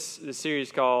this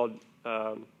series called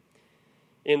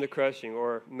In the Crushing,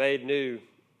 or Made New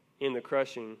in the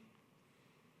Crushing.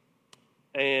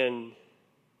 And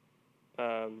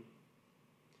Dawn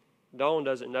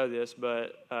doesn't know this,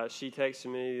 but she texted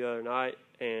me the other night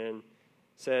and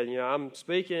said, I'm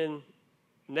speaking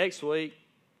next week.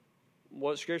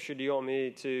 What scripture do you want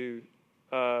me to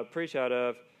preach out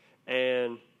of?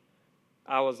 And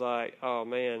I was like, oh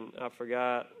man, I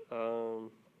forgot.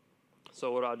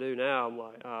 So what do I do now? I'm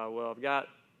like, well, I've got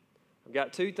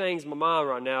two things in my mind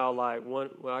right now. Like one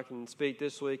I can speak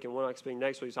this week and one I can speak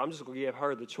next week. So I'm just going to give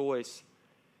her the choice.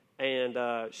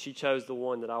 And she chose the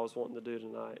one that I was wanting to do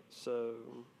tonight. So,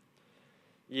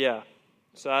 yeah.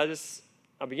 So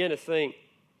I began to think.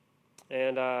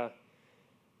 And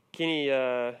Kenny,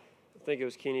 I think it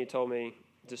was Kenny, told me,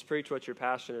 just preach what you're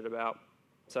passionate about.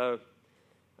 So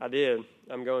I did.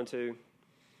 I'm going to.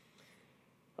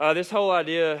 This whole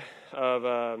idea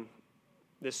of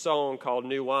this song called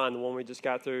New Wine, the one we just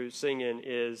got through singing,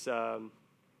 is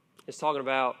talking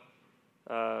about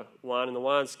wine in the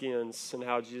wineskins, and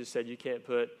how Jesus said you can't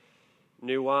put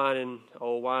new wine in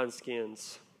old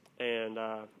wineskins. And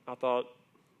I thought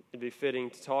it'd be fitting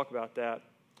to talk about that.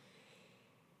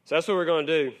 So that's what we're going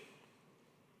to do.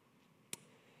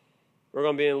 We're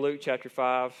going to be in Luke chapter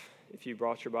 5, if you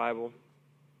brought your Bible.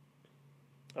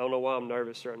 I don't know why I'm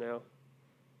nervous right now.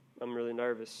 I'm really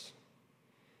nervous.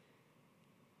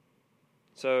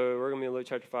 So we're going to be in Luke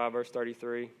chapter 5, verse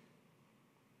 33.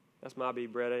 That's my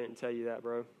beat, Brett. I didn't tell you that,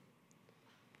 bro.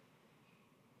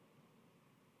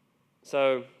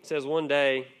 So it says, one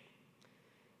day,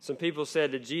 some people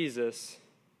said to Jesus,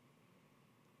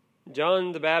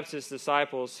 John the Baptist's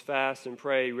disciples fast and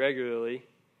pray regularly,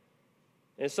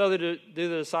 and so do the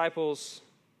disciples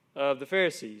of the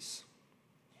Pharisees.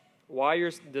 Why are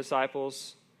your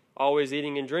disciples always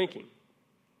eating and drinking?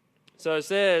 So it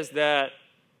says that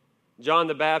John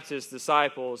the Baptist's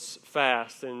disciples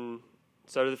fast, and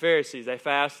so do the Pharisees. They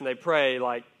fast and they pray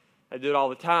like they do it all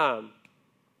the time.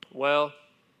 Well,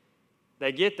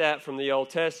 they get that from the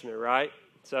Old Testament, right?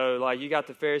 So like you got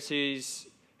the Pharisees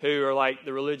who are like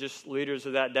the religious leaders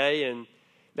of that day, and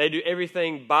they do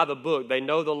everything by the book. They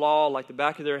know the law like the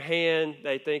back of their hand.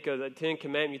 They think of the Ten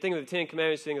Commandments. You think of the Ten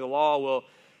Commandments, you think of the law. Well,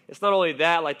 it's not only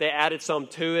that, like they added some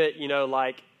to it,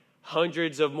 like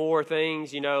hundreds of more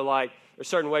things, like there's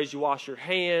certain ways you wash your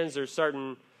hands, there's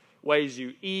certain ways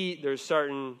you eat, there's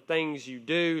certain things you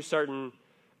do, certain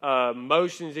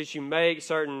motions that you make,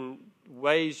 certain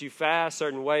ways you fast,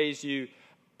 certain ways you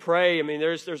pray. I mean,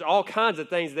 there's all kinds of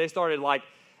things they started like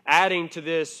adding to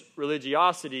this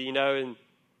religiosity, and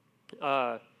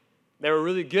they were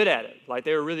really good at it. Like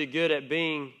they were really good at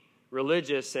being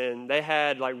religious, and they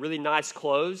had like really nice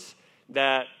clothes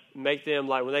that make them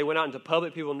like when they went out into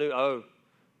public, people knew, oh,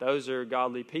 those are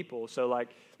godly people. So like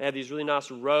they had these really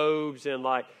nice robes, and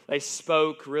like they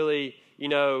spoke really,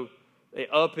 they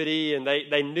uppity, and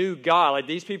they knew God. Like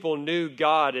these people knew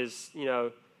God as,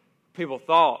 people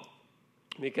thought,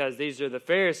 because these are the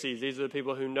Pharisees. These are the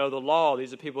people who know the law.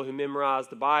 These are people who memorize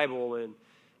the Bible and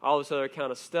all this other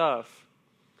kind of stuff.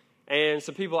 And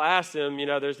some people asked him,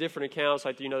 there's different accounts,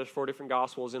 like, there's 4 different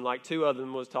Gospels, and like 2 of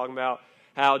them was talking about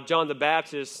how John the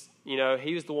Baptist,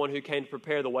 he was the one who came to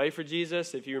prepare the way for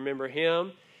Jesus, if you remember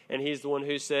him. And he's the one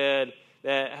who said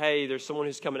that, hey, there's someone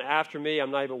who's coming after me.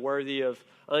 I'm not even worthy of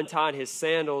untying his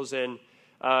sandals. And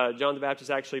John the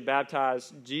Baptist actually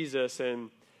baptized Jesus, and,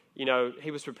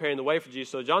 he was preparing the way for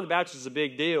Jesus. So John the Baptist is a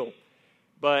big deal.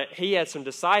 But he had some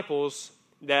disciples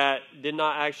that did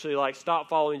not actually like stop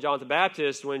following John the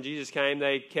Baptist when Jesus came.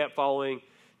 They kept following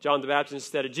John the Baptist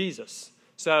instead of Jesus.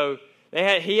 So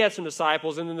he had some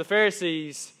disciples, and then the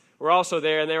Pharisees were also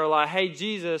there, and they were like, hey,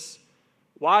 Jesus,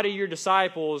 why do your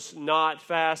disciples not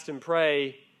fast and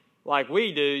pray like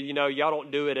we do? Y'all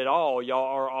don't do it at all. Y'all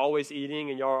are always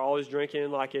eating, and y'all are always drinking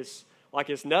like it's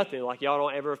nothing, like y'all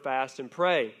don't ever fast and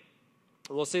pray.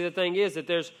 Well, see, the thing is that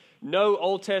there's no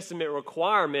Old Testament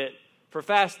requirement for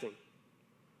fasting,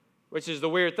 which is the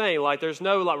weird thing. Like there's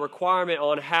no like requirement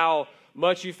on how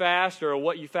much you fast or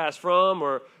what you fast from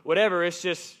or whatever. It's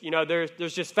just,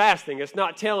 there's just fasting. It's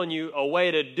not telling you a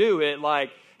way to do it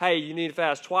like, hey, you need to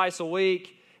fast twice a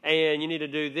week, and you need to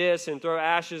do this and throw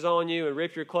ashes on you and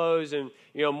rip your clothes and,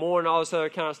 mourn, all this other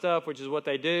kind of stuff, which is what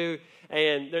they do.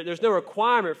 And there's no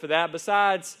requirement for that.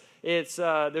 Besides, there's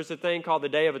a thing called the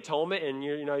Day of Atonement, and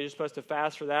you're supposed to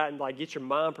fast for that and like get your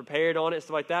mind prepared on it and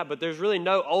stuff like that. But there's really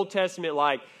no Old Testament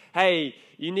like, hey,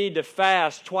 you need to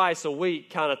fast twice a week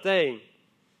kind of thing.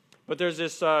 But there's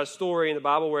this story in the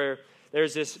Bible where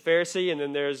there's this Pharisee, and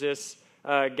then there's this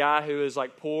guy who is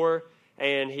like poor,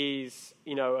 and he's,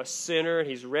 a sinner, and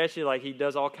he's wretched, like he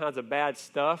does all kinds of bad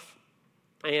stuff.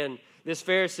 And this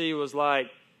Pharisee was like,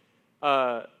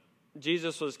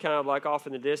 Jesus was kind of like off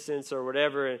in the distance or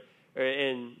whatever,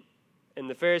 and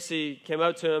the Pharisee came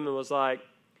up to him and was like,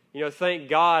 thank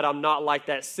God I'm not like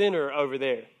that sinner over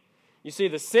there. You see,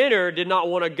 the sinner did not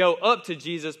want to go up to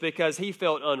Jesus because he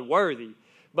felt unworthy.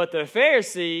 But the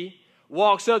Pharisee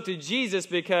walks up to Jesus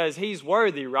because he's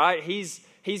worthy, right?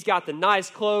 He's got the nice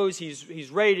clothes. He's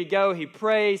ready to go. He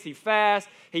prays. He fasts.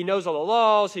 He knows all the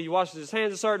laws. He washes his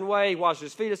hands a certain way. He washes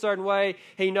his feet a certain way.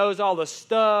 He knows all the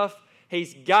stuff.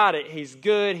 He's got it. He's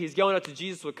good. He's going up to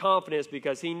Jesus with confidence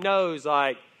because he knows,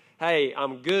 like, hey,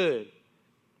 I'm good.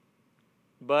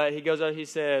 But he goes up, he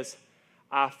says,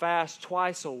 I fast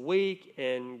twice a week,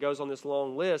 and goes on this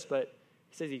long list, but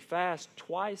he says he fasts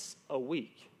twice a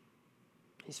week.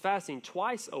 He's fasting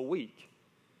twice a week.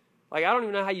 Like, I don't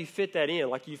even know how you fit that in.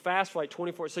 Like, you fast for like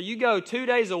 24. So you go 2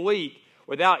 days a week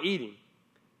without eating.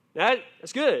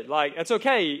 That's good. Like, that's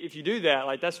okay if you do that.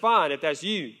 Like, that's fine if that's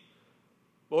you.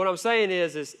 But what I'm saying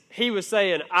is he was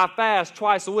saying, I fast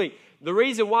twice a week. The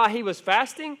reason why he was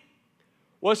fasting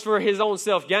was for his own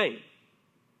self-gain.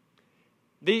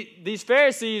 These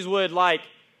Pharisees would like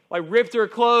rip their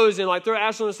clothes and like throw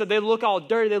ash on and stuff. They look all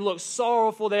dirty. They look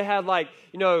sorrowful. They had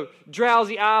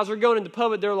drowsy eyes. They're going into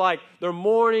public. They're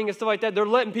mourning and stuff like that. They're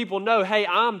letting people know, hey,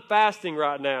 I'm fasting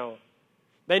right now.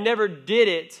 They never did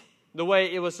it the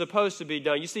way it was supposed to be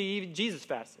done. You see, even Jesus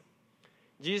fasted.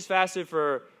 Jesus fasted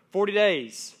for 40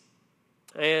 days.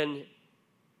 And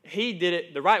he did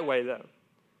it the right way, though.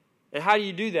 And how do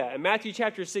you do that? In Matthew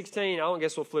chapter 16, I don't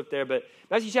guess we'll flip there, but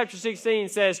Matthew chapter 16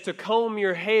 says to comb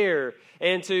your hair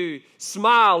and to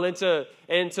smile and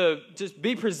to just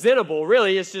be presentable.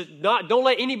 Really, it's just don't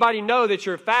let anybody know that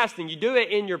you're fasting. You do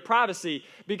it in your privacy,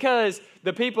 because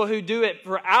the people who do it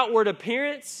for outward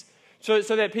appearance, so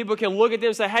that people can look at them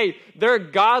and say, hey, they're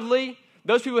godly,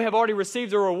 those people have already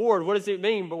received their reward. What does it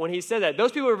mean? But when he said that,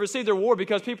 those people have received their reward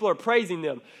because people are praising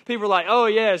them. People are like, oh,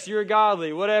 yes, you're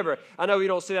godly, whatever. I know we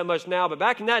don't see that much now, but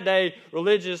back in that day,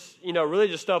 religious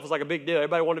stuff was like a big deal.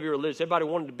 Everybody wanted to be religious. Everybody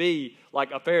wanted to be like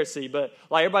a Pharisee. But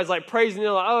like everybody's like praising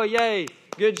them, like, oh, yay,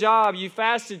 good job. You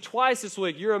fasted twice this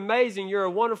week. You're amazing. You're a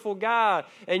wonderful guy.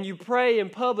 And you pray in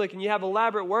public and you have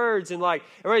elaborate words. And like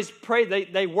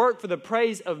everybody's they work for the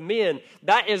praise of men.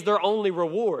 That is their only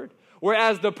reward.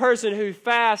 Whereas the person who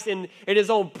fasts in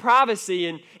his own privacy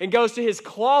and goes to his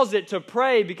closet to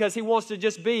pray because he wants to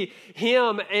just be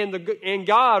him and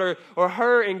God or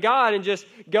her and God, and just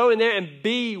go in there and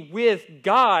be with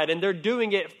God, and they're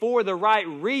doing it for the right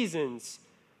reasons,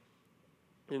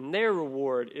 and their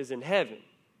reward is in heaven.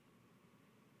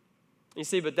 You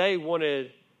see, but they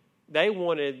wanted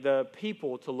the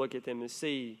people to look at them and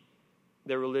see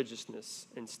their religiousness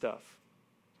and stuff.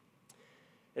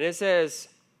 And it says,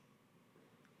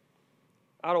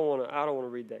 I don't want to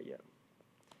read that yet.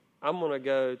 I'm going to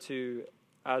go to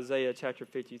Isaiah chapter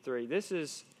 53. This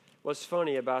is what's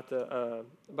funny about the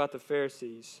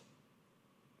Pharisees.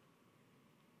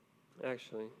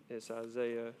 Actually, it's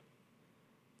Isaiah.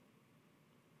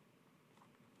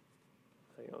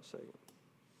 Hang on a second.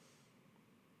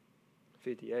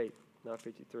 58, not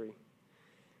 53.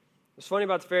 What's funny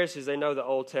about the Pharisees, they know the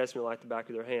Old Testament like the back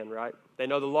of their hand, right? They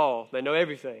know the law. They know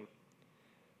everything.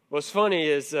 What's funny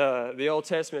is the Old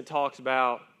Testament talks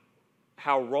about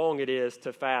how wrong it is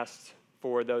to fast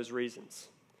for those reasons.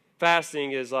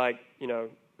 Fasting is like,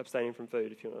 abstaining from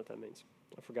food, if you know what that means.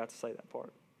 I forgot to say that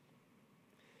part.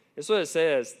 This is what it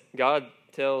says. God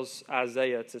tells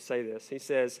Isaiah to say this. He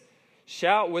says,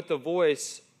 shout with the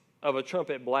voice of a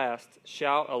trumpet blast.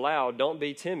 Shout aloud. Don't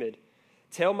be timid.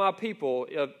 Tell my people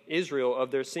of Israel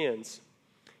of their sins.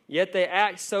 Yet they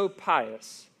act so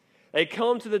pious. They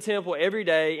come to the temple every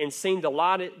day and seem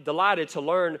delighted to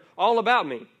learn all about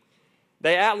me.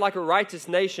 They act like a righteous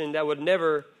nation that would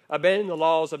never abandon the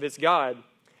laws of its God.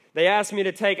 They ask me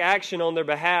to take action on their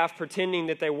behalf, pretending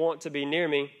that they want to be near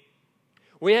me.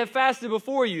 We have fasted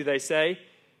before you, they say.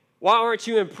 Why aren't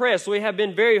you impressed? We have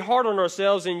been very hard on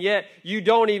ourselves, and yet you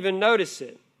don't even notice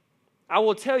it. I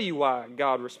will tell you why,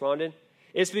 God responded.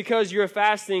 It's because you're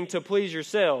fasting to please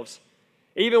yourselves.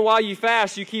 Even while you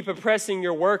fast, you keep oppressing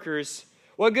your workers.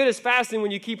 What good is fasting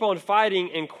when you keep on fighting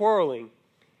and quarreling?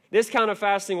 This kind of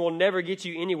fasting will never get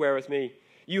you anywhere with me.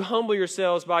 You humble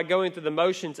yourselves by going through the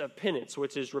motions of penance,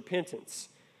 which is repentance.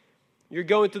 You're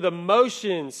going through the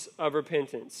motions of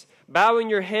repentance, bowing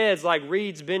your heads like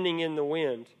reeds bending in the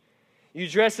wind. You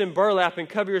dress in burlap and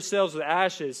cover yourselves with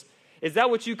ashes. Is that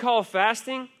what you call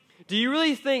fasting? Do you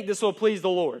really think this will please the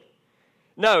Lord?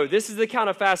 No, this is the kind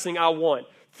of fasting I want.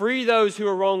 Free those who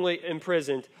are wrongly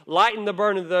imprisoned. Lighten the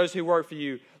burden of those who work for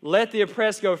you. Let the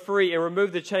oppressed go free and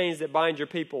remove the chains that bind your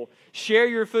people. Share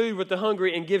your food with the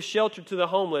hungry and give shelter to the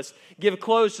homeless. Give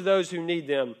clothes to those who need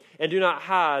them. And do not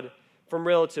hide from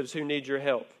relatives who need your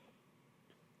help.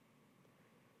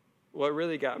 What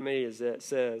really got me is that it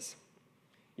says,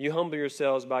 you humble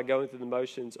yourselves by going through the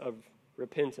motions of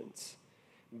repentance,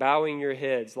 bowing your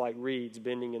heads like reeds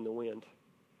bending in the wind.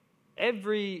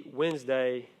 Every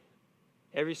Wednesday,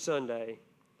 every Sunday,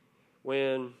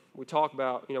 when we talk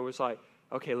about, it's like,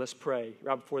 okay, let's pray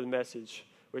right before the message,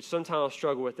 which sometimes I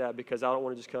struggle with that because I don't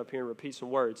want to just come up here and repeat some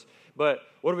words. But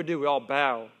what do? We all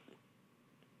bow.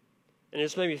 And it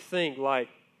just made me think, like,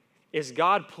 is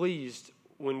God pleased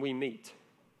when we meet?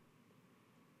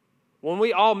 When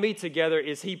we all meet together,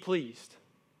 is he pleased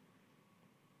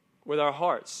with our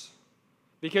hearts?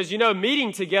 Because,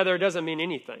 meeting together doesn't mean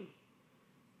anything.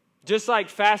 Just like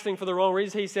fasting for the wrong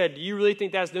reasons, he said, do you really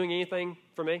think that's doing anything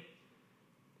for me?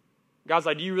 God's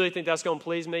like, do you really think that's going to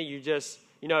please me? You just,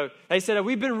 they said,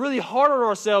 we've been really hard on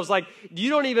ourselves. Like, you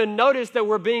don't even notice that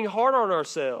we're being hard on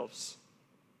ourselves.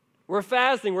 We're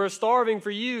fasting. We're starving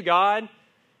for you, God.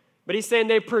 But he's saying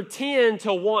they pretend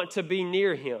to want to be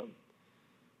near him.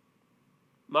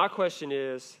 My question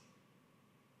is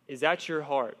that your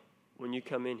heart when you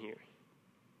come in here?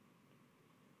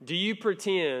 Do you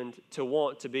pretend to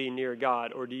want to be near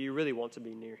God, or do you really want to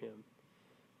be near him?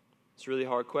 It's a really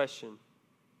hard question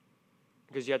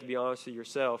because you have to be honest with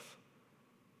yourself.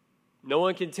 No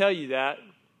one can tell you that,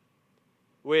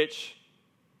 which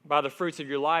by the fruits of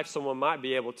your life, someone might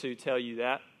be able to tell you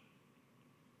that,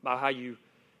 by how you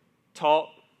talk,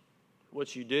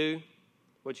 what you do,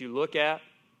 what you look at.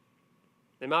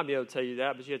 They might be able to tell you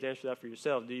that, but you have to answer that for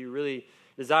yourself. Do you really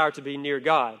desire to be near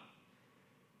God?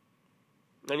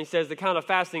 And he says the kind of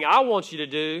fasting I want you to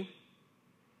do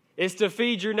is to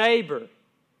feed your neighbor,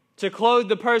 to clothe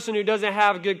the person who doesn't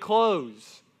have good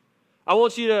clothes. I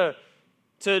want you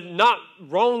to not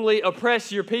wrongly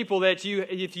oppress your people if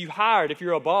you hired, if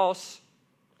you're a boss.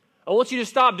 I want you to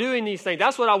stop doing these things.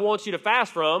 That's what I want you to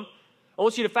fast from. I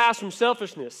want you to fast from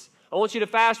selfishness. I want you to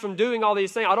fast from doing all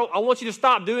these things. I want you to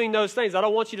stop doing those things. I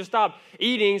don't want you to stop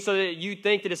eating so that you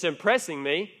think that it's impressing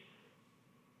me.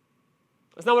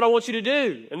 That's not what I want you to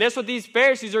do. And that's what these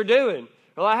Pharisees are doing.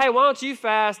 They're like, hey, why don't you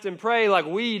fast and pray like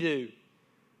we do?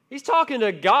 He's talking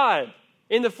to God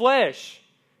in the flesh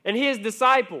and his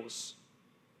disciples.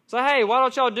 So, hey, why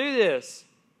don't y'all do this?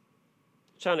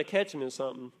 Trying to catch him in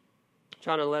something.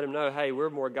 Trying to let him know, hey, we're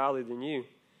more godly than you.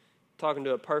 Talking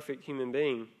to a perfect human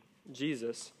being,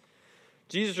 Jesus.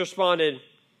 Jesus responded,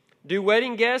 do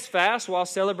wedding guests fast while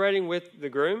celebrating with the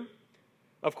groom?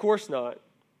 Of course not.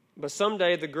 But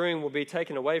someday the groom will be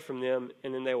taken away from them,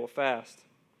 and then they will fast.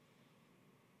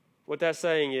 What that's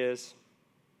saying is,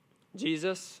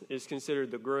 Jesus is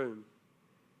considered the groom.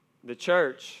 The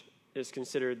church is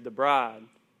considered the bride.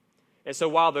 And so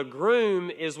while the groom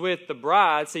is with the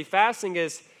bride, see, fasting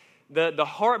is, the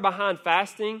heart behind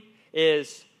fasting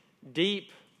is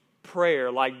deep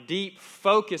prayer, like deep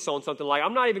focus on something. Like,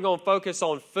 I'm not even going to focus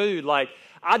on food. Like,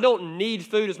 I don't need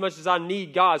food as much as I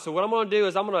need God. So what I'm going to do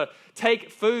is I'm going to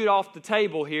take food off the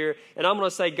table here, and I'm going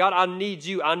to say, God, I need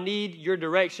you. I need your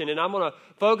direction, and I'm going to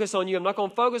focus on you. I'm not going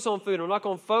to focus on food. I'm not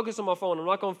going to focus on my phone. I'm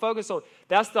not going to focus on...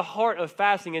 That's the heart of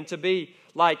fasting, and to be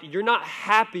like, you're not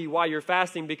happy while you're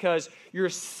fasting because you're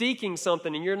seeking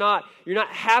something, and you're not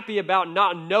happy about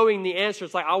not knowing the answer.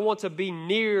 It's like, I want to be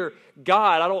near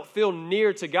God. I don't feel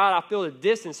near to God. I feel a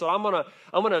distance. So I'm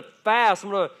gonna fast.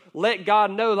 I'm gonna let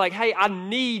God know, like, hey, I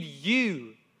need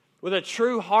you, with a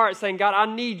true heart, saying, God, I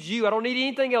need you. I don't need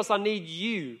anything else. I need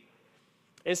you.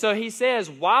 And so he says,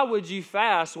 why would you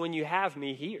fast when you have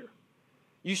me here?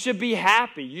 You should be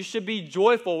happy. You should be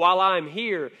joyful while I'm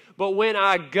here. But when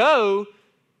I go,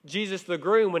 Jesus the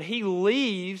groom, when he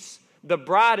leaves, the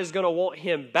bride is going to want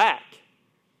him back.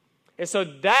 And so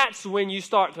that's when you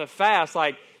start to fast.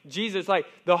 Like Jesus, like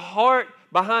the heart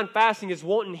behind fasting is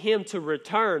wanting him to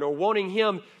return, or wanting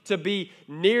him to be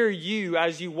near you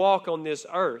as you walk on this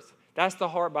earth. That's the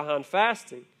heart behind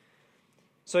fasting.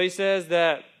 So he says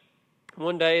that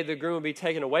one day the groom will be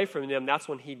taken away from them. That's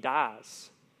when he dies.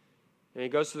 And he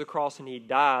goes to the cross and he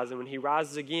dies. And when he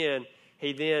rises again,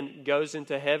 he then goes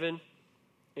into heaven.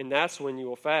 And that's when you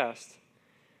will fast.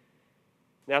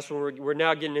 That's when we're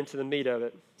now getting into the meat of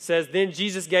it. It says, then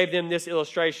Jesus gave them this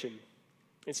illustration.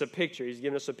 It's a picture. He's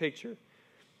giving us a picture.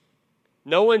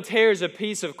 No one tears a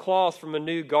piece of cloth from a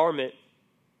new garment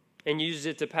and uses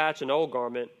it to patch an old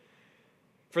garment.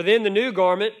 For then the new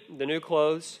garment, the new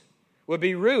clothes, would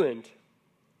be ruined.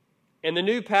 And the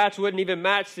new patch wouldn't even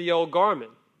match the old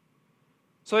garment.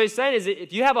 So what he's saying is that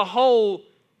if you have a hole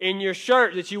in your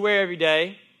shirt that you wear every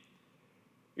day.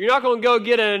 You're not going to go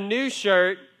get a new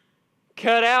shirt,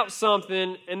 cut out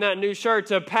something in that new shirt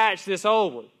to patch this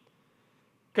old one.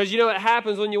 Because you know what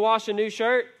happens when you wash a new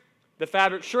shirt? The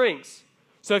fabric shrinks.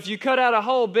 So if you cut out a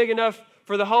hole big enough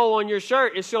for the hole on your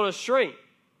shirt, it's going to shrink.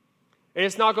 And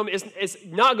it's not going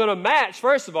to match,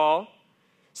 first of all.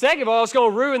 Second of all, it's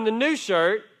going to ruin the new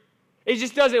shirt. It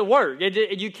just doesn't work.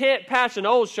 You can't patch an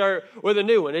old shirt with a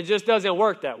new one. It just doesn't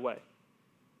work that way.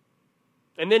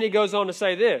 And then he goes on to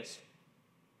say this.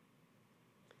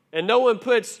 And no one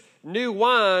puts new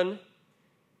wine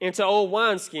into old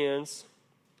wineskins,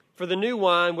 for the new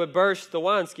wine would burst the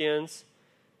wineskins,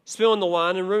 spilling the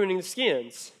wine and ruining the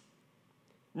skins.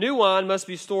 New wine must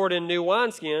be stored in new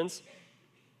wineskins,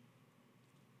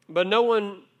 but no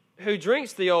one who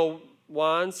drinks the old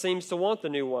wine seems to want the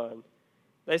new wine.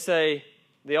 They say,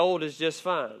 the old is just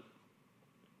fine.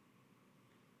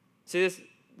 See,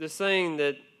 this thing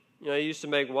that, they used to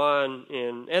make wine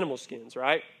in animal skins,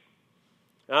 right?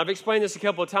 And I've explained this a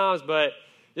couple of times, but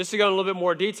just to go in a little bit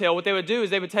more detail, what they would do is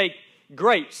they would take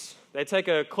grapes. They'd take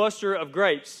a cluster of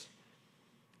grapes,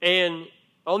 and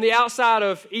on the outside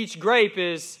of each grape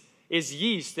is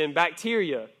yeast and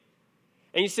bacteria.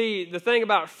 And you see, the thing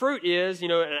about fruit is,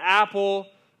 an apple,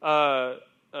 an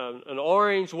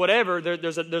orange, whatever,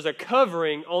 there's a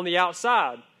covering on the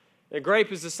outside. The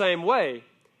grape is the same way.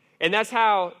 And that's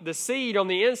how the seed on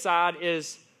the inside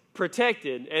is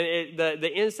protected. And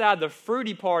the inside, the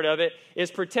fruity part of it, is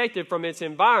protected from its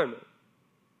environment.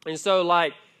 And so,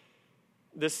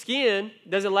 the skin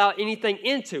doesn't allow anything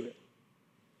into it.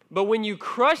 But when you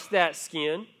crush that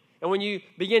skin, and when you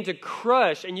begin to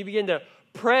crush and you begin to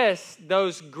press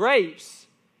those grapes,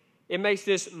 it makes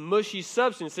this mushy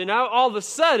substance. And now all of a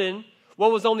sudden,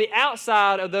 what was on the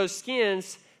outside of those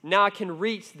skins now can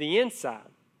reach the inside.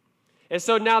 And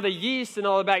so now the yeast and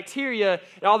all the bacteria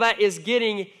and all that is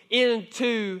getting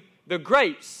into the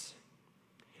grapes.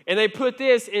 And they put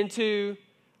this into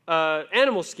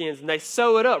animal skins and they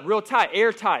sew it up real tight,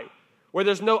 airtight, where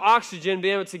there's no oxygen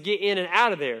being able to get in and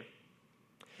out of there.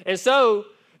 And so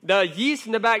the yeast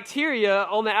and the bacteria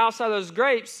on the outside of those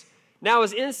grapes now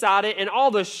is inside it, and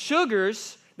all the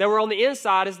sugars that were on the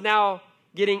inside is now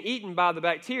getting eaten by the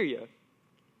bacteria.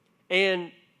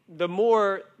 And the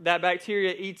more that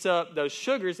bacteria eats up those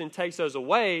sugars and takes those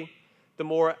away, the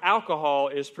more alcohol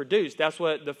is produced. That's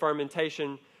what the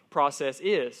fermentation process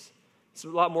is. It's a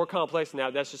lot more complex than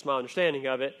that. That's just my understanding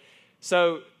of it.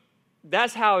 So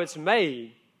that's how it's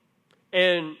made.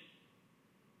 And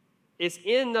it's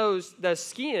in those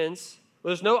skins.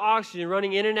 There's no oxygen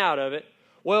running in and out of it.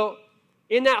 Well,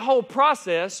 in that whole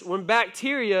process, when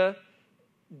bacteria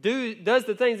does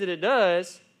the things that it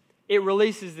does, it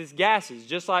releases these gases,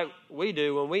 just like we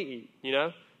do when we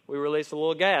eat, We release a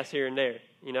little gas here and there,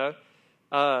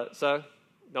 So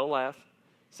don't laugh.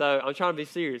 So I'm trying to be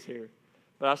serious here.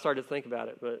 But I started to think about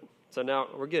it. So now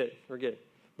we're good.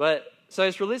 But so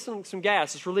it's releasing some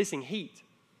gas. It's releasing heat.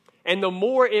 And the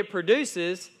more it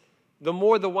produces, the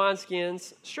more the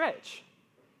wineskins stretch.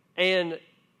 And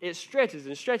it stretches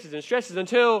and stretches and stretches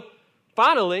until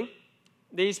finally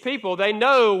these people, they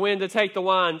know when to take the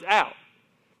wines out.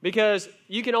 Because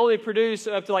you can only produce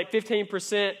up to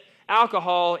 15%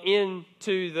 alcohol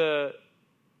into the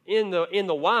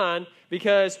wine,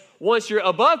 because once you're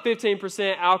above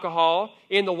 15% alcohol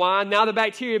in the wine, now the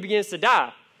bacteria begins to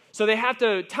die. So they have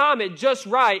to time it just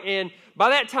right, and by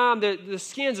that time the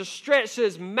skins are stretched to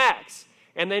its max,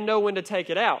 and they know when to take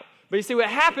it out. But you see, what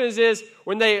happens is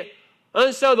when they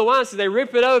unsew the wine, so they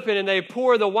rip it open and they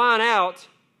pour the wine out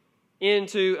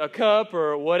into a cup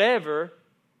or whatever,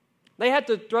 they have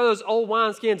to throw those old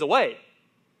wine skins away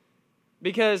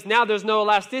because now there's no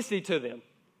elasticity to them.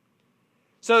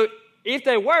 So if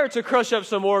they were to crush up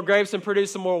some more grapes and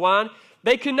produce some more wine,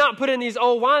 they could not put in these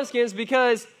old wineskins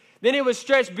because then it would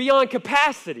stretch beyond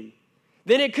capacity.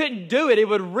 Then it couldn't do it. It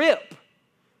would rip.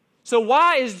 So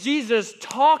why is Jesus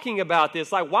talking about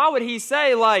this? Why would he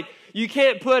say, you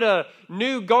can't put a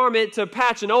new garment to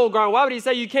patch an old garment? Why would he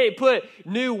say you can't put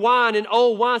new wine in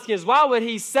old wineskins? Why would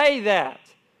he say that?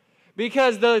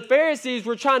 Because the Pharisees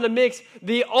were trying to mix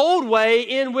the old way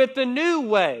in with the new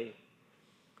way.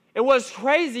 And what's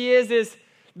crazy is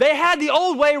they had the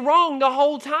old way wrong the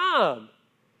whole time.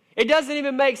 It doesn't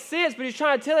even make sense, but he's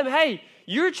trying to tell them, hey,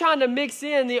 you're trying to mix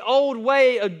in the old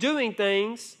way of doing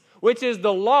things, which is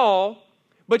the law,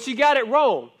 but you got it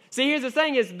wrong. See, here's the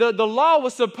thing is the law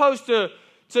was supposed to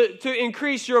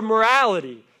increase your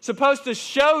morality, supposed to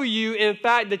show you, in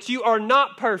fact, that you are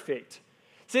not perfect.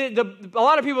 See, a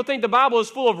lot of people think the Bible is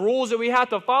full of rules that we have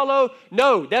to follow.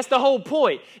 No, that's the whole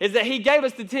point, is that he gave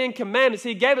us the 10 Commandments.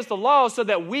 He gave us the law so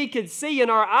that we could see in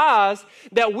our eyes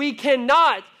that we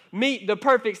cannot meet the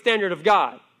perfect standard of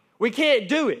God. We can't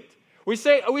do it. We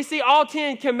see all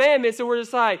 10 Commandments and we're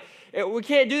just like, we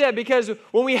can't do that because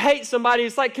when we hate somebody,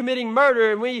 it's like committing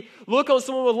murder. And we look on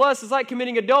someone with lust, it's like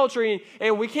committing adultery.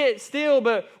 And we can't steal,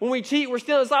 but when we cheat, we're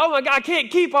stealing. It's like, oh my God, I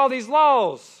can't keep all these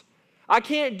laws. I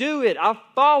can't do it. I've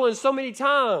fallen so many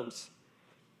times.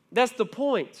 That's the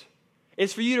point.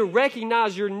 It's for you to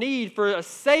recognize your need for a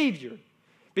Savior.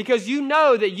 Because you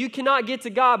know that you cannot get to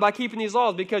God by keeping these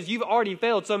laws because you've already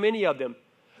failed so many of them.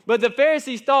 But the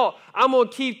Pharisees thought, I'm going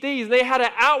to keep these. They had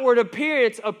an outward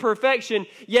appearance of perfection,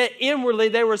 yet inwardly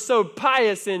they were so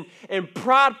pious and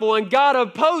prideful. And God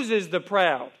opposes the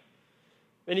proud.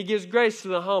 And he gives grace to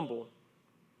the humble.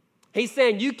 He's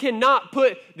saying you cannot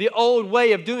put the old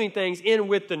way of doing things in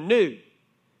with the new.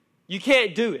 You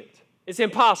can't do it. It's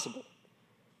impossible.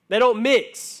 They don't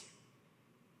mix.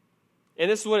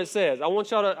 And this is what it says. I want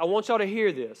y'all to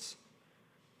hear this.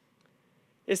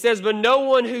 It says, but no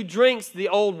one who drinks the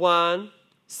old wine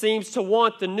seems to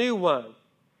want the new wine.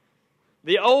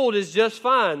 The old is just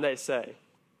fine, they say.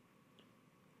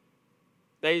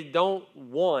 They don't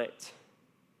want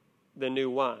the new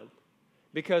wine.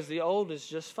 Because the old is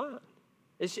just fine.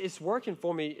 It's working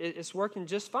for me. It's working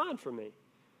just fine for me.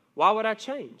 Why would I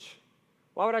change?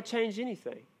 Why would I change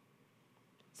anything?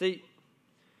 See,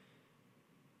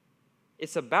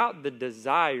 it's about the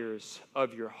desires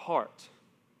of your heart.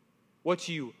 What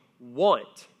you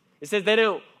want. It says they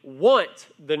don't want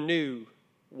the new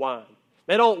wine.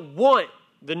 They don't want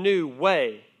the new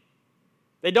way.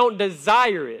 They don't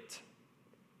desire it.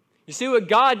 You see what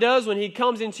God does when he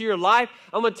comes into your life?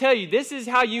 I'm going to tell you, this is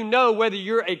how you know whether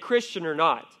you're a Christian or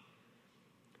not.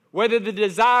 Whether the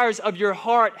desires of your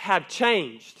heart have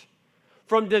changed.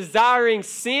 From desiring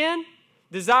sin,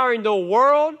 desiring the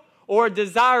world, or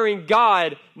desiring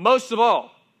God most of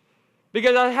all.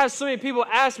 Because I have so many people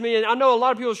ask me, and I know a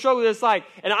lot of people struggle with this,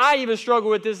 and I even struggle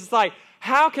with this. It's like,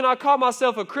 how can I call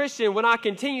myself a Christian when I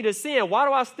continue to sin? Why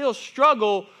do I still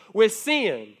struggle with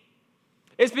sin?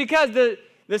 It's because the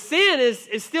sin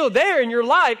is still there in your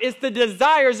life. It's the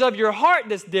desires of your heart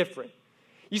that's different.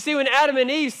 You see, when Adam and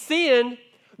Eve sinned,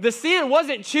 the sin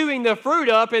wasn't chewing the fruit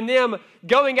up and them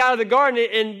going out of the garden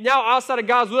and now outside of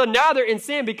God's will. Now they're in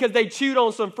sin because they chewed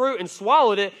on some fruit and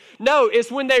swallowed it. No,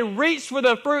 it's when they reached for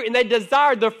the fruit and they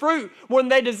desired the fruit more than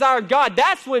they desired God.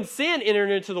 That's when sin entered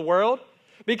into the world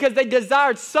because they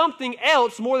desired something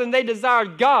else more than they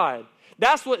desired God.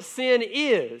 That's what sin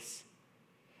is.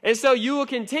 And so you will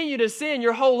continue to sin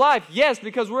your whole life. Yes,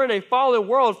 because we're in a fallen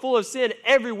world full of sin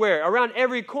everywhere, around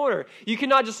every corner. You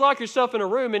cannot just lock yourself in a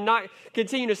room and not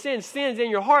continue to sin. Sin's in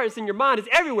your heart, it's in your mind, it's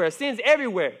everywhere. Sin's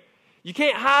everywhere. You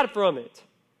can't hide from it.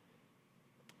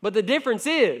 But the difference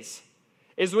is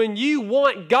when you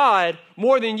want God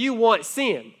more than you want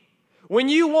sin. When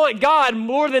you want God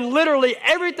more than literally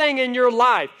everything in your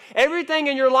life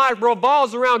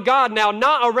revolves around God now,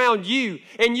 not around you.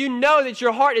 And you know that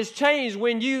your heart is changed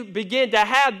when you begin to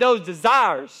have those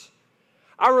desires.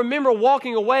 I remember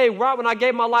walking away right when I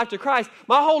gave my life to Christ.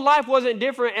 My whole life wasn't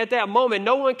different at that moment.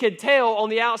 No one could tell on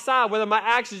the outside whether my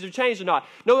actions have changed or not.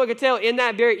 No one could tell in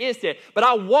that very instant. But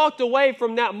I walked away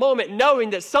from that moment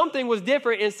knowing that something was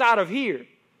different inside of here.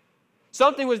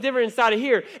 Something was different inside of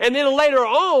here. And then later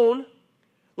on,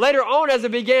 as I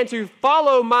began to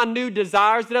follow my new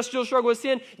desires, did I still struggle with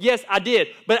sin? Yes, I did.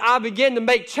 But I began to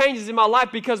make changes in my life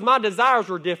because my desires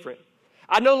were different.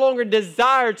 I no longer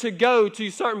desired to go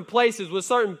to certain places with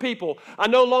certain people. I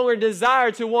no longer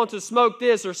desired to want to smoke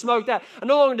this or smoke that. I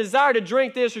no longer desired to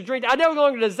drink this or drink that. I no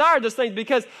longer desired those things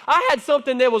because I had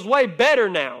something that was way better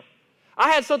now. I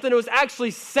had something that was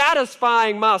actually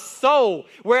satisfying my soul,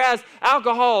 whereas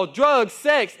alcohol, drugs,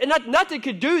 sex, and nothing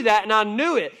could do that, and I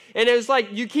knew it. And it was like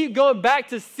you keep going back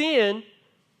to sin.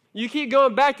 You keep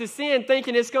going back to sin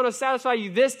thinking it's going to satisfy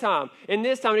you this time and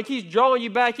this time. And it keeps drawing you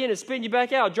back in and spitting you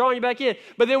back out, drawing you back in.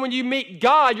 But then when you meet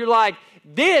God, you're like,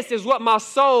 this is what my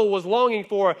soul was longing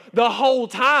for the whole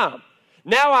time.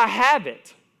 Now I have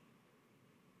it.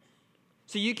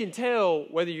 So you can tell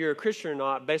whether you're a Christian or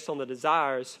not based on the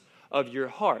desires of your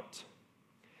heart.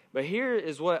 But here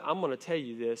is what I'm going to tell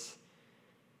you this.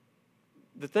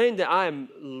 The thing that I am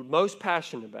most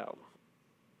passionate about,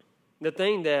 the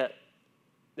thing that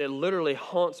literally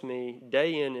haunts me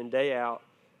day in and day out,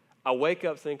 I wake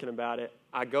up thinking about it.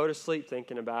 I go to sleep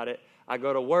thinking about it. I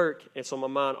go to work. It's on my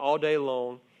mind all day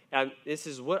long. And this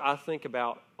is what I think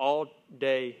about all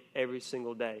day, every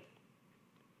single day,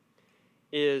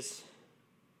 is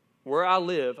where I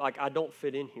live, like I don't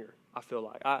fit in here. I feel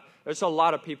like. There's a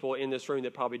lot of people in this room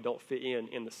that probably don't fit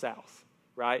in the South,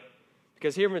 right?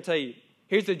 Because here I'm going to tell you,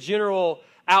 here's the general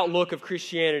outlook of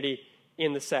Christianity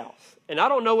in the South. And I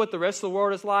don't know what the rest of the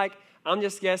world is like. I'm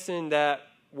just guessing that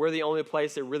we're the only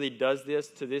place that really does this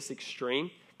to this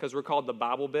extreme because we're called the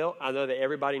Bible Belt. I know that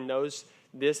everybody knows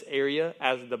this area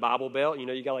as the Bible Belt. You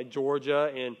know, you got like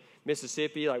Georgia and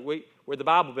Mississippi. Like we're the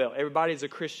Bible Belt. Everybody's a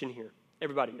Christian here.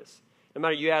 Everybody is. No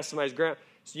matter you ask somebody's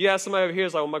so you ask somebody over here,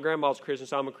 it's like, well, my grandma's a Christian,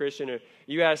 so I'm a Christian. Or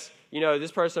you ask,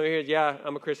 this person over here, yeah,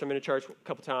 I'm a Christian. I'm in a church a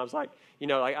couple times. Like, I'm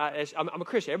a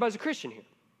Christian. Everybody's a Christian here.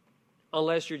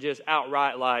 Unless you're just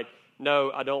outright like,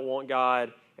 no, I don't want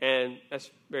God. And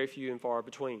that's very few and far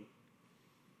between.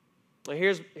 Now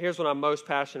here's what I'm most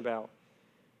passionate about.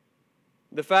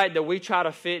 The fact that we try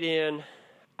to fit in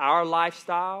our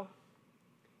lifestyle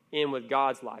in with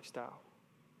God's lifestyle.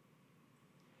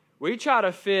 We try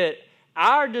to fit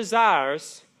our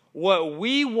desires, what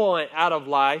we want out of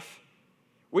life.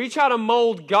 We try to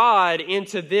mold God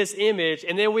into this image,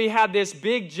 and then we have this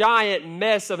big giant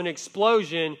mess of an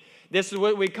explosion. This is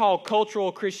what we call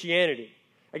cultural Christianity.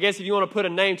 I guess if you want to put a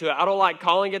name to it. I don't like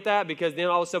calling it that because then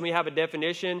all of a sudden we have a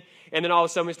definition, and then all of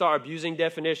a sudden we start abusing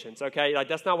definitions, okay? Like,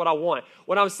 that's not what I want.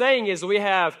 What I'm saying is we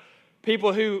have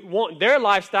people who want their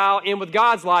lifestyle in with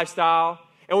God's lifestyle,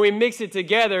 and we mix it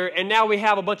together, and now we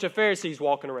have a bunch of Pharisees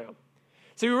walking around.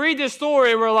 So we read this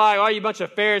story, and we're like, oh, you bunch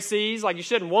of Pharisees. Like, you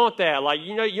shouldn't want that. Like,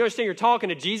 you understand you're talking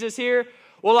to Jesus here?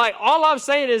 Well, like, all I'm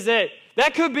saying is that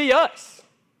could be us.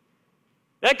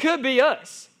 That could be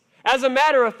us. As a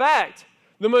matter of fact,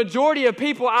 the majority of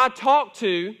people I talk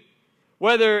to,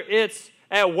 whether it's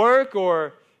at work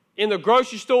or in the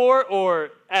grocery store or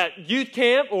at youth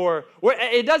camp or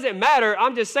it doesn't matter.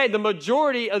 I'm just saying the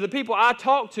majority of the people I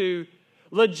talk to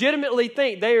legitimately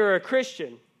think they are a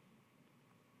Christian.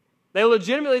 They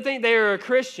legitimately think they are a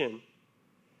Christian,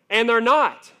 and they're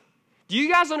not. Do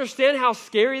you guys understand how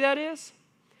scary that is?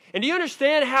 And do you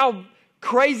understand how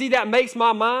crazy that makes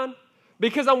my mind?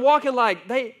 Because I'm walking like,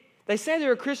 they say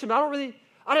they're a Christian, but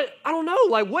I don't know.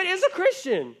 Like, what is a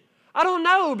Christian? I don't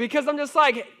know, because I'm just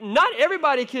like, not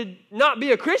everybody could not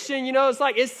be a Christian. It's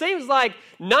like, it seems like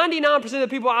 99% of the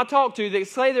people I talk to that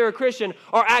say they're a Christian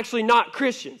are actually not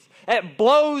Christians. It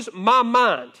blows my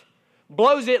mind.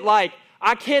 Blows it like,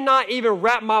 I cannot even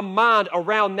wrap my mind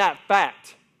around that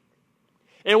fact.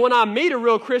 And when I meet a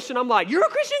real Christian, I'm like, you're a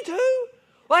Christian too?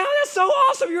 Like, oh, that's so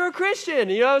awesome, you're a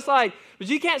Christian. It's like, but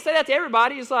you can't say that to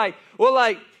everybody. It's like, well,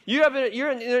 like, you're in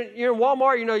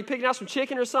Walmart, you're picking out some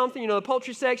chicken or something, the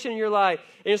poultry section, and you're like,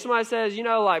 and somebody says,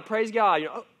 like, praise God,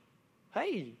 oh,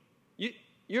 hey,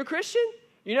 you're a Christian?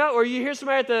 Or you hear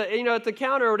somebody at the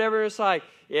counter or whatever, and it's like,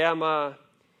 yeah, my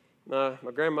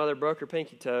grandmother broke her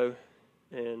pinky toe,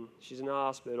 and she's in the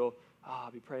hospital. Oh,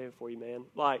 I'll be praying for you, man.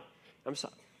 Like, I'm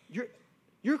sorry,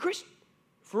 you're a Christian?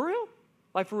 For real?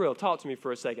 Like, for real, talk to me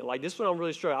for a second. Like, this is what I'm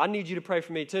really struggling. I need you to pray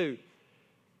for me too.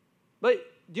 But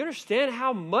do you understand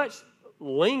how much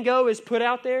lingo is put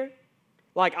out there?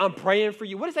 Like, I'm praying for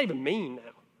you. What does that even mean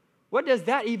now? What does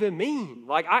that even mean?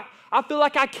 Like, I feel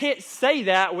like I can't say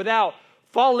that without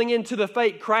falling into the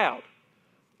fake crowd.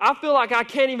 I feel like I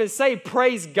can't even say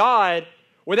praise God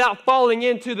without falling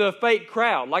into the fake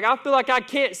crowd. Like, I feel like I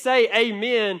can't say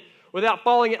amen without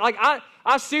falling in. Like,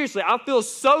 I seriously, I feel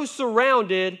so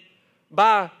surrounded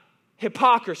by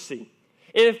hypocrisy.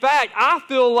 And in fact, I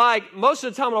feel like most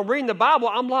of the time when I'm reading the Bible,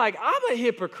 I'm like, I'm a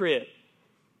hypocrite.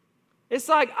 It's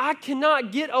like, I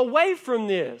cannot get away from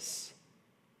this.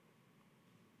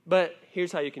 But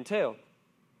here's how you can tell.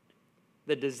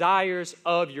 The desires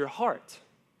of your heart.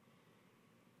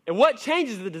 And what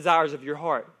changes the desires of your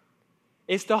heart?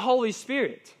 It's the Holy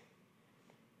Spirit.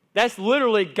 That's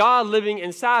literally God living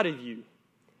inside of you.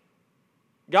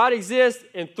 God exists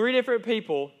in three different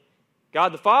people.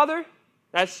 God the Father,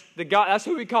 that's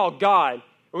who we call God.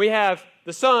 And we have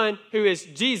the Son, who is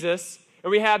Jesus, and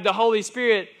we have the Holy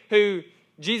Spirit, who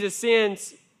Jesus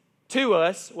sends to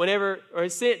us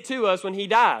sent to us when he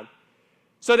died.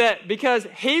 So that because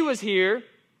he was here,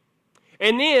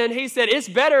 and then he said, it's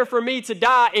better for me to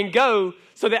die and go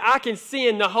so that I can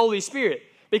send the Holy Spirit.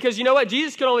 Because you know what?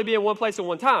 Jesus could only be in one place at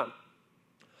one time.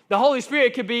 The Holy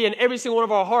Spirit could be in every single one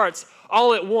of our hearts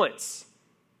all at once,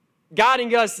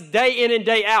 guiding us day in and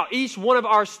day out, each one of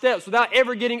our steps without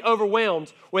ever getting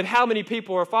overwhelmed with how many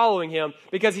people are following him,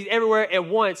 because he's everywhere at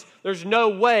once. There's no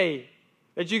way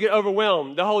that you could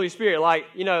overwhelm the Holy Spirit. Like,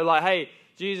 hey,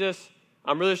 Jesus,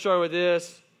 I'm really struggling with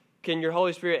this. Can your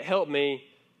Holy Spirit help me?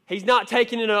 He's not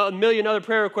taking in a million other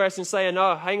prayer requests and saying,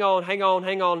 oh, hang on.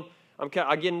 I'm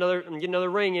getting another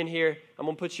ring in here. I'm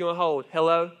going to put you on hold.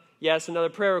 Hello? Yes, another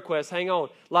prayer request. Hang on.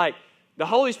 Like, The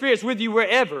Holy Spirit's with you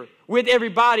wherever, with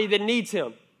everybody that needs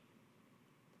him.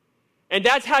 And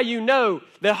that's how you know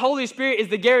the Holy Spirit is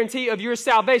the guarantee of your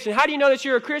salvation. How do you know that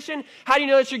you're a Christian? How do you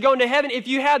know that you're going to heaven? If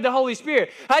you have the Holy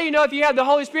Spirit. How do you know if you have the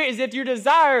Holy Spirit? Is if your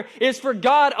desire is for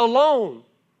God alone.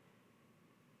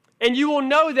 And you will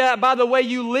know that by the way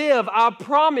you live. I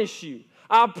promise you.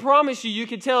 I promise you, you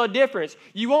can tell a difference.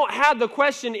 You won't have the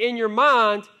question in your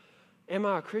mind, am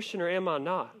I a Christian or am I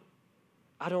not?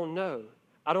 I don't know.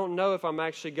 I don't know if I'm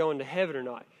actually going to heaven or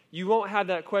not. You won't have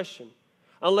that question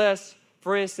unless,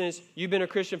 for instance, you've been a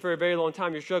Christian for a very long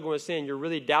time, you're struggling with sin, you're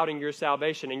really doubting your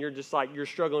salvation, and you're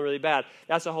struggling really bad.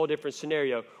 That's a whole different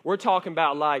scenario. We're talking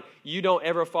about like you don't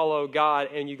ever follow God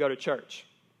and you go to church.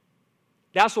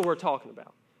 That's what we're talking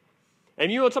about.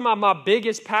 And you want to talk about my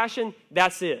biggest passion?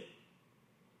 That's it.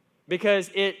 Because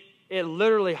it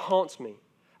literally haunts me.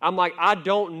 I'm like, I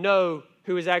don't know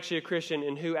who is actually a Christian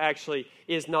and who actually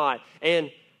is not. And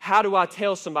how do I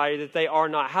tell somebody that they are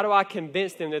not? How do I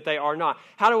convince them that they are not?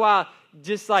 How do I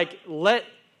just let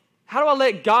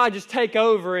God just take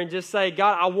over and just say,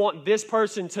 God, I want this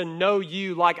person to know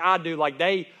you like I do. Like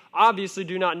they obviously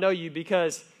do not know you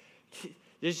because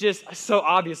it's just so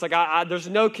obvious. Like there's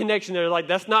no connection there. Like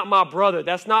that's not my brother.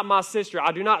 That's not my sister.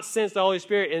 I do not sense the Holy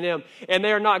Spirit in them. And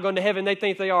they are not going to heaven. They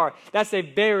think they are. That's a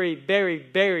very, very,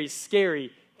 very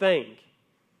scary thing.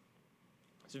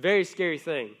 It's a very scary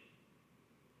thing.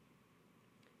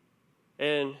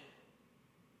 And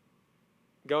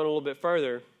going a little bit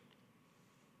further,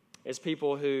 is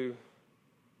people who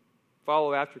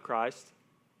follow after Christ,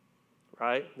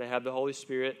 right? They have the Holy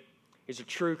Spirit.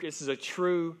 This is a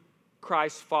true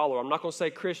Christ follower. I'm not going to say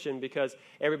Christian because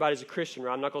everybody's a Christian,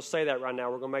 right? I'm not going to say that right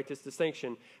now. We're going to make this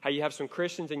distinction. How you have some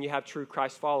Christians and you have true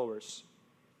Christ followers.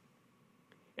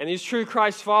 And these true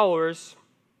Christ followers,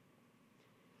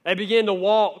 they begin to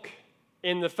walk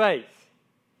in the faith.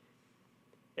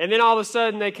 And then all of a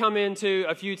sudden they come into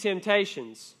a few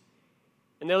temptations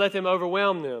and they let them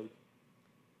overwhelm them.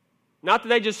 Not that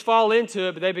they just fall into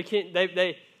it, but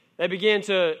they begin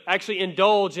to actually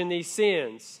indulge in these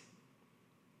sins.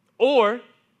 Or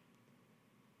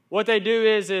what they do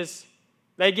is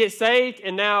they get saved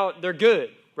and now they're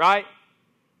good, right?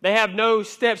 They have no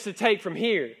steps to take from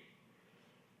here.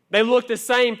 They look the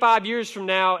same 5 years from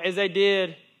now as they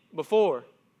did before.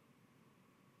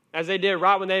 As they did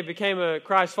right when they became a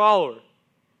Christ follower.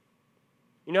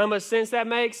 You know how much sense that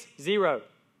makes? Zero.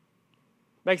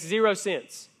 Makes 0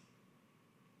 sense.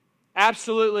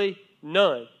 Absolutely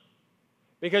none.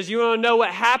 Because you want to know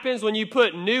what happens when you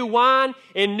put new wine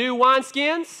in new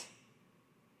wineskins?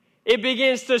 It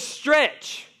begins to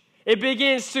stretch. It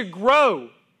begins to grow.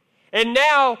 And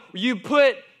now you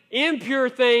put impure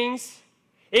things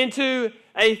into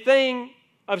a thing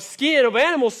of skin, of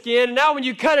animal skin, and now when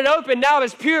you cut it open, now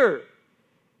it's pure.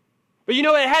 But you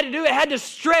know what it had to do? It had to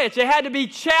stretch. It had to be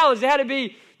challenged. It had to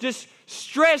be just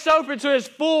stretched open to its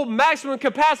full maximum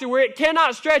capacity where it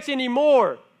cannot stretch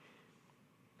anymore.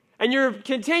 And you're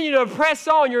continuing to press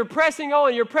on. You're pressing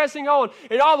on. You're pressing on.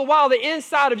 And all the while, the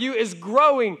inside of you is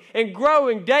growing and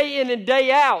growing day in and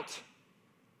day out.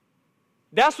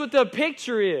 That's what the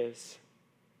picture is.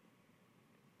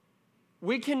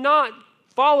 We cannot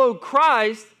follow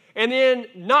Christ and then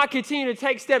not continue to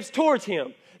take steps towards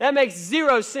Him. That makes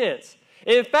 0 sense.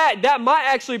 In fact, that might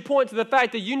actually point to the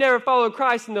fact that you never followed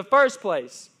Christ in the first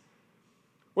place.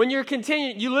 When you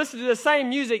listen to the same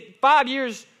music 5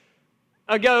 years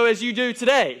ago as you do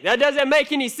today. That doesn't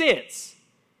make any sense.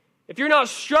 If you're not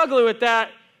struggling with that,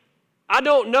 I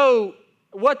don't know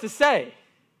what to say.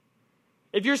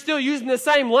 If you're still using the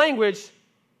same language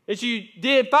that you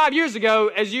did 5 years ago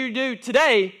as you do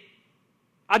today,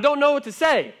 I don't know what to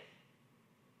say.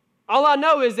 All I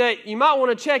know is that you might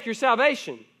want to check your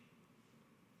salvation.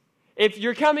 If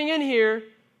you're coming in here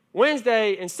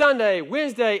Wednesday and Sunday,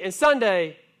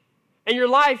 and your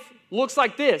life looks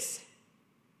like this,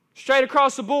 straight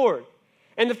across the board,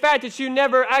 and the fact that you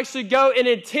never actually go and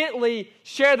intently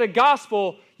share the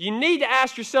gospel, you need to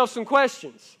ask yourself some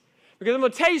questions. Because I'm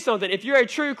going to tell you something. If you're a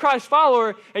true Christ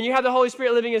follower and you have the Holy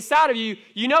Spirit living inside of you,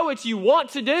 you know what you want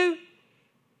to do?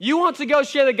 You want to go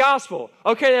share the gospel.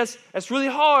 Okay, that's really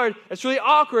hard. That's really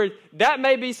awkward. That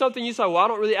may be something you say, well, I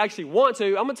don't really actually want to.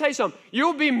 I'm going to tell you something.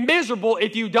 You'll be miserable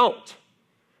if you don't.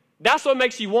 That's what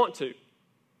makes you want to.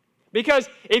 Because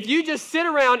if you just sit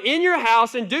around in your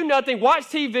house and do nothing, watch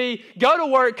TV, go to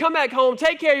work, come back home,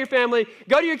 take care of your family,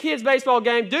 go to your kid's baseball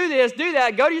game, do this, do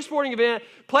that, go to your sporting event,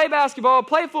 play basketball,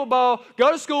 play football,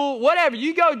 go to school, whatever.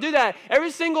 You go do that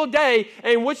every single day,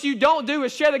 and what you don't do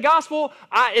is share the gospel.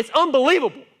 It's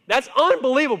unbelievable. That's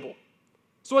unbelievable.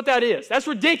 That's what that is. That's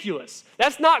ridiculous.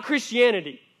 That's not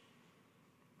Christianity.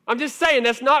 I'm just saying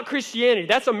that's not Christianity.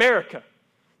 That's America.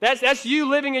 That's you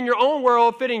living in your own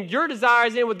world, fitting your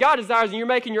desires in with God's desires, and you're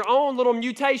making your own little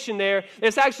mutation there.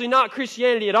 It's actually not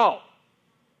Christianity at all.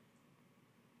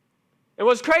 And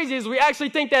what's crazy is we actually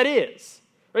think that is.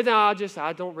 We think,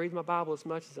 I don't read my Bible as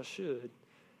much as I should.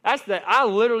 I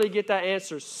literally get that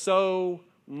answer so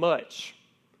much.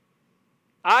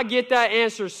 I get that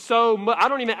answer so much. I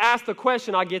don't even ask the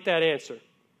question, I get that answer.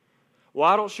 Well,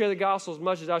 I don't share the gospel as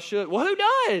much as I should. Well, who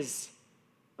does?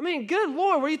 I mean, good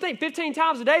Lord, what do you think, 15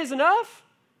 times a day is enough?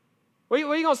 What are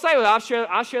you going to say? Well,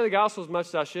 I share the gospel as much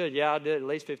as I should. Yeah, I did at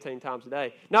least 15 times a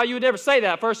day. Now, you would never say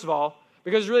that, first of all,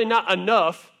 because it's really not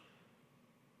enough.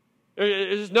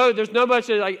 There's no much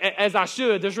like, as I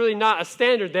should. There's really not a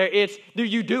standard there. It's, do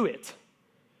you do it?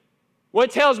 What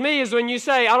it tells me is when you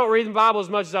say, I don't read the Bible as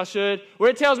much as I should. What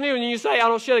it tells me when you say, I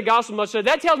don't share the gospel as much as I should,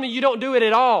 that tells me you don't do it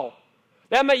at all.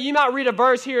 You might read a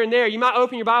verse here and there. You might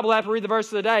open your Bible app and read the verse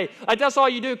of the day. Like, that's all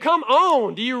you do. Come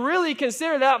on. Do you really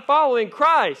consider that following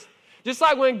Christ? Just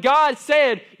like when God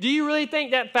said, do you really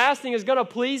think that fasting is going to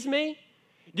please me?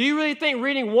 Do you really think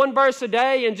reading one verse a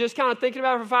day and just kind of thinking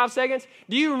about it for 5 seconds?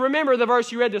 Do you remember the verse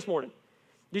you read this morning?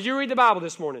 Did you read the Bible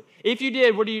this morning? If you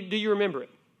did, do you remember it?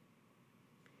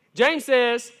 James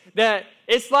says that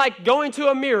it's like going to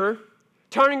a mirror,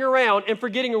 turning around and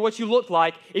forgetting what you look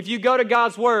like if you go to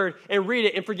God's Word and read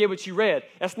it and forget what you read.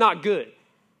 That's not good.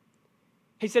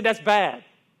 He said that's bad.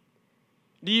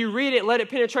 Do you read it and let it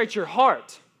penetrate your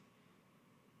heart?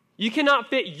 You cannot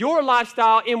fit your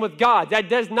lifestyle in with God. That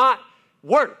does not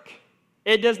work.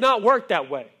 It does not work that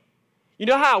way. You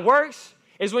know how it works?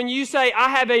 Is when you say, I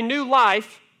have a new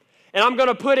life and I'm going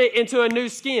to put it into a new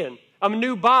skin, a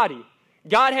new body.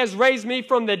 God has raised me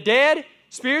from the dead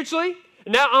spiritually.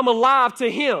 Now I'm alive to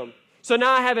Him. So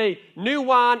now I have a new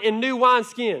wine in new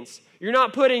wineskins. You're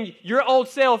not putting your old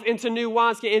self into new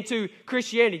wineskin, into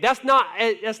Christianity. That's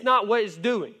not what it's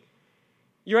doing.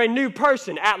 You're a new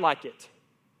person. Act like it.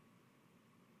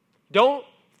 Don't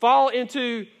fall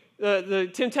into the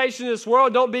temptation of this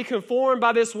world. Don't be conformed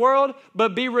by this world,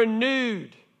 but be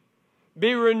renewed.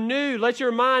 Be renewed. Let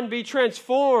your mind be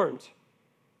transformed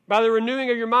by the renewing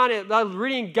of your mind, by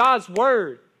reading God's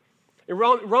Word. In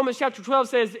Romans chapter 12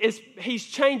 says He's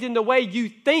changing the way you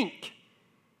think.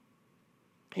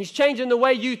 He's changing the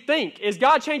way you think. Is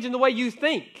God changing the way you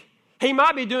think? He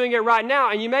might be doing it right now,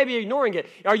 and you may be ignoring it.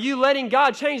 Are you letting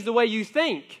God change the way you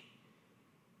think?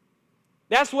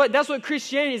 That's what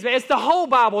Christianity is. It's the whole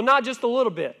Bible, not just a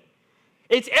little bit.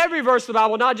 It's every verse of the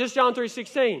Bible, not just John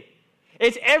 3:16.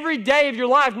 It's every day of your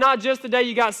life, not just the day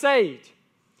you got saved.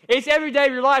 It's every day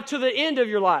of your life to the end of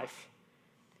your life.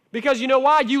 Because you know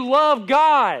why? You love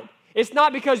God. It's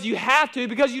not because you have to,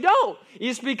 because you don't.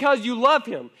 It's because you love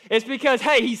Him. It's because,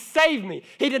 hey, He saved me.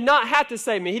 He did not have to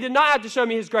save me. He did not have to show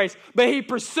me His grace, but He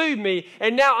pursued me,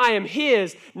 and now I am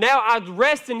His. Now I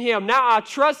rest in Him. Now I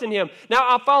trust in Him.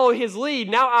 Now I follow His lead.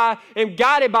 Now I am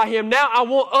guided by Him. Now I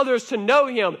want others to know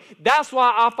Him. That's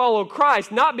why I follow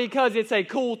Christ, not because it's a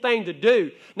cool thing to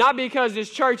do, not because this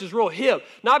church is real hip,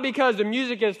 not because the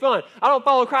music is fun. I don't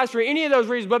follow Christ for any of those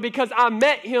reasons, but because I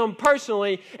met Him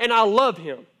personally and I love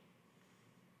Him.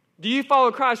 Do you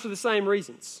follow Christ for the same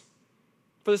reasons?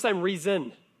 For the same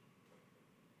reason?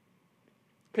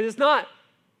 Because it's not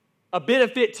a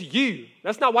benefit to you.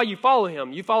 That's not why you follow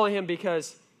Him. You follow Him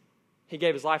because He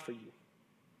gave His life for you.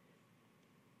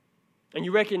 And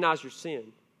you recognize your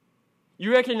sin.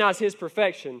 You recognize His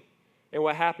perfection. And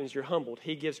what happens? You're humbled.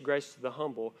 He gives grace to the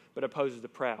humble, but opposes the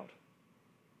proud.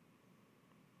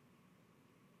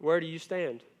 Where do you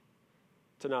stand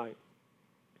tonight?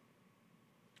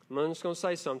 I'm just going to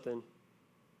say something.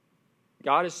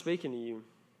 God is speaking to you.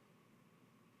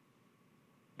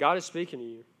 God is speaking to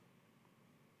you.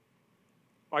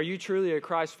 Are you truly a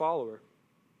Christ follower?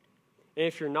 And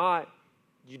if you're not,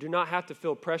 you do not have to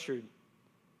feel pressured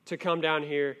to come down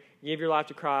here, give your life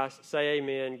to Christ, say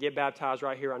amen, get baptized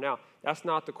right here, right now. That's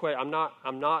not the question.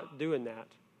 I'm not doing that.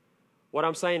 What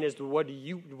I'm saying is, what do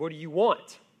you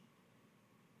want?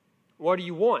 What do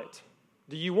you want?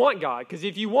 Do you want God? Because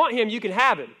if you want Him, you can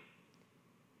have Him.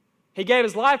 He gave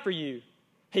His life for you.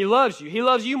 He loves you. He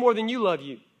loves you more than you love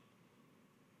you.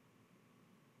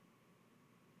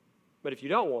 But if you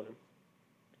don't want Him,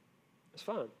 it's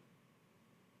fine.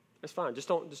 It's fine. Just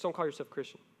don't call yourself a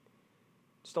Christian.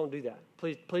 Just don't do that.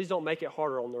 Please don't make it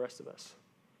harder on the rest of us.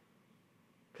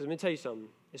 Because let me tell you something.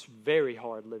 It's very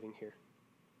hard living here.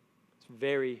 It's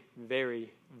very,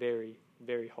 very, very,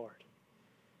 very hard.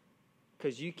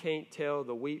 Because you can't tell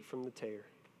the wheat from the tare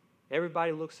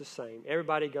Everybody looks the same.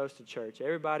 Everybody goes to church.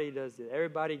 Everybody does it.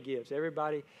 Everybody gives.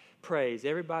 Everybody prays.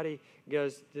 Everybody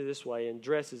goes this way and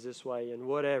dresses this way and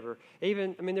whatever.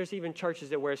 There's even churches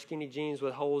that wear skinny jeans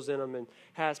with holes in them and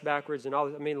hats backwards and all.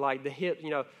 Like the hip,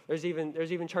 there's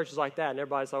even churches like that. And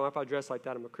everybody's like, well, if I dress like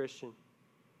that, I'm a Christian.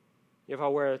 If I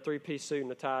wear a 3-piece suit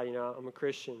and a tie, I'm a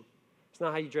Christian. It's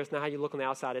not how you dress, not how you look on the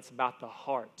outside. It's about the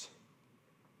heart.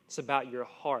 It's about your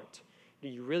heart. Do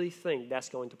you really think that's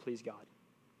going to please God?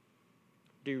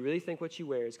 Do you really think what you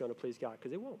wear is going to please God?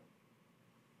 Because it won't.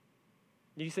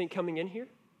 Do you think coming in here?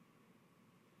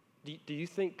 Do you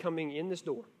think coming in this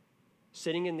door,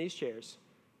 sitting in these chairs,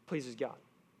 pleases God?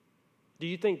 Do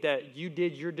you think that you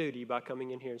did your duty by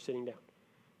coming in here and sitting down?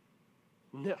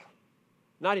 No.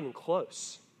 Not even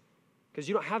close. Because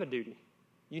you don't have a duty.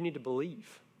 You need to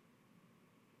believe.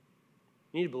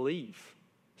 You need to believe.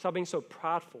 Stop being so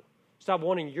prideful. Stop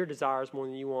wanting your desires more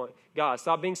than you want God.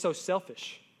 Stop being so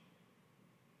selfish.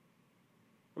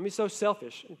 Don't be so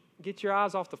selfish. Get your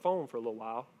eyes off the phone for a little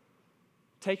while.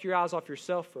 Take your eyes off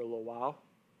yourself for a little while.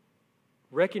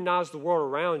 Recognize the world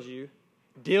around you.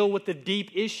 Deal with the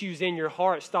deep issues in your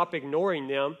heart. Stop ignoring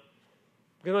them.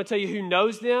 I'm going to tell you who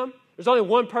knows them. There's only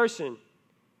one person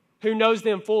who knows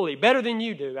them fully, better than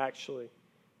you do, actually,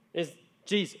 is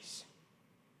Jesus.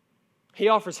 He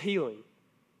offers healing.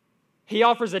 He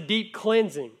offers a deep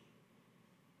cleansing.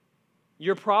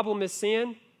 Your problem is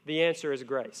sin. The answer is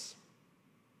grace.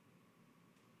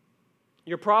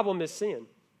 Your problem is sin,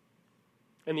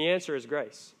 and the answer is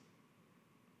grace.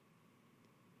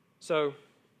 So,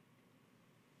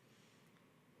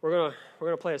 we're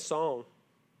gonna play a song,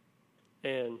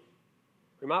 and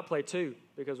we might play two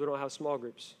because we don't have small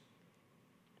groups.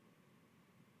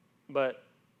 But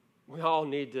we all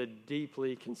need to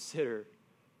deeply consider,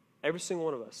 every single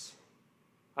one of us.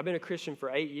 I've been a Christian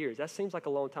for 8 years. That seems like a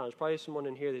long time. There's probably someone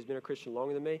in here that's been a Christian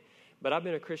longer than me, but I've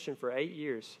been a Christian for 8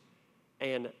 years,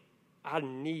 and I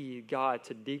need God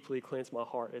to deeply cleanse my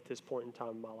heart at this point in time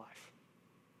in my life.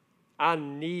 I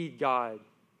need God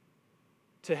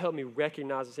to help me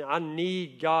recognize this. I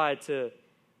need God to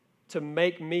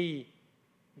make me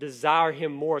desire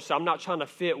Him more, so I'm not trying to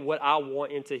fit what I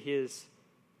want into His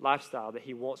lifestyle that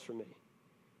He wants for me.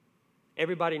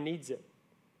 Everybody needs it.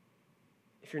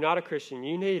 If you're not a Christian,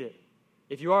 you need it.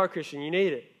 If you are a Christian, you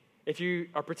need it. If you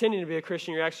are pretending to be a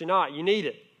Christian, you're actually not. You need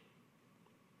it.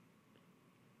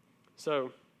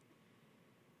 So,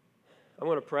 I'm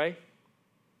going to pray,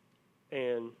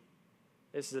 and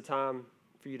this is a time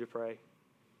for you to pray.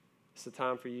 It's a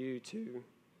time for you to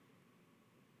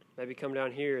maybe come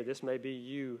down here. This may be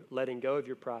you letting go of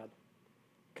your pride.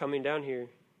 Coming down here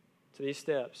to these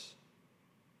steps.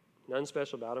 Nothing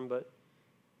special about them, but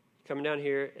coming down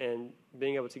here and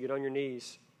being able to get on your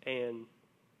knees and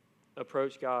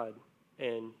approach God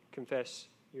and confess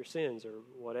your sins or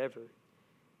whatever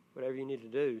you need to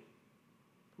do.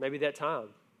 Maybe that time.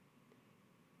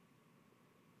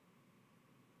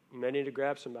 You may need to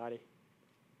grab somebody,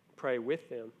 pray with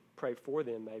them, pray for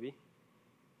them maybe,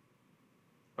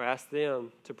 or ask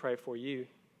them to pray for you.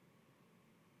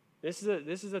 This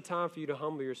is a time for you to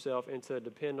humble yourself and to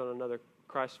depend on another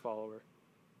Christ follower.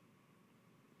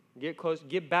 Get close,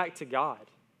 get back to God.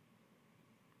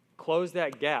 Close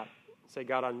that gap. Say,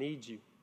 God, I need you.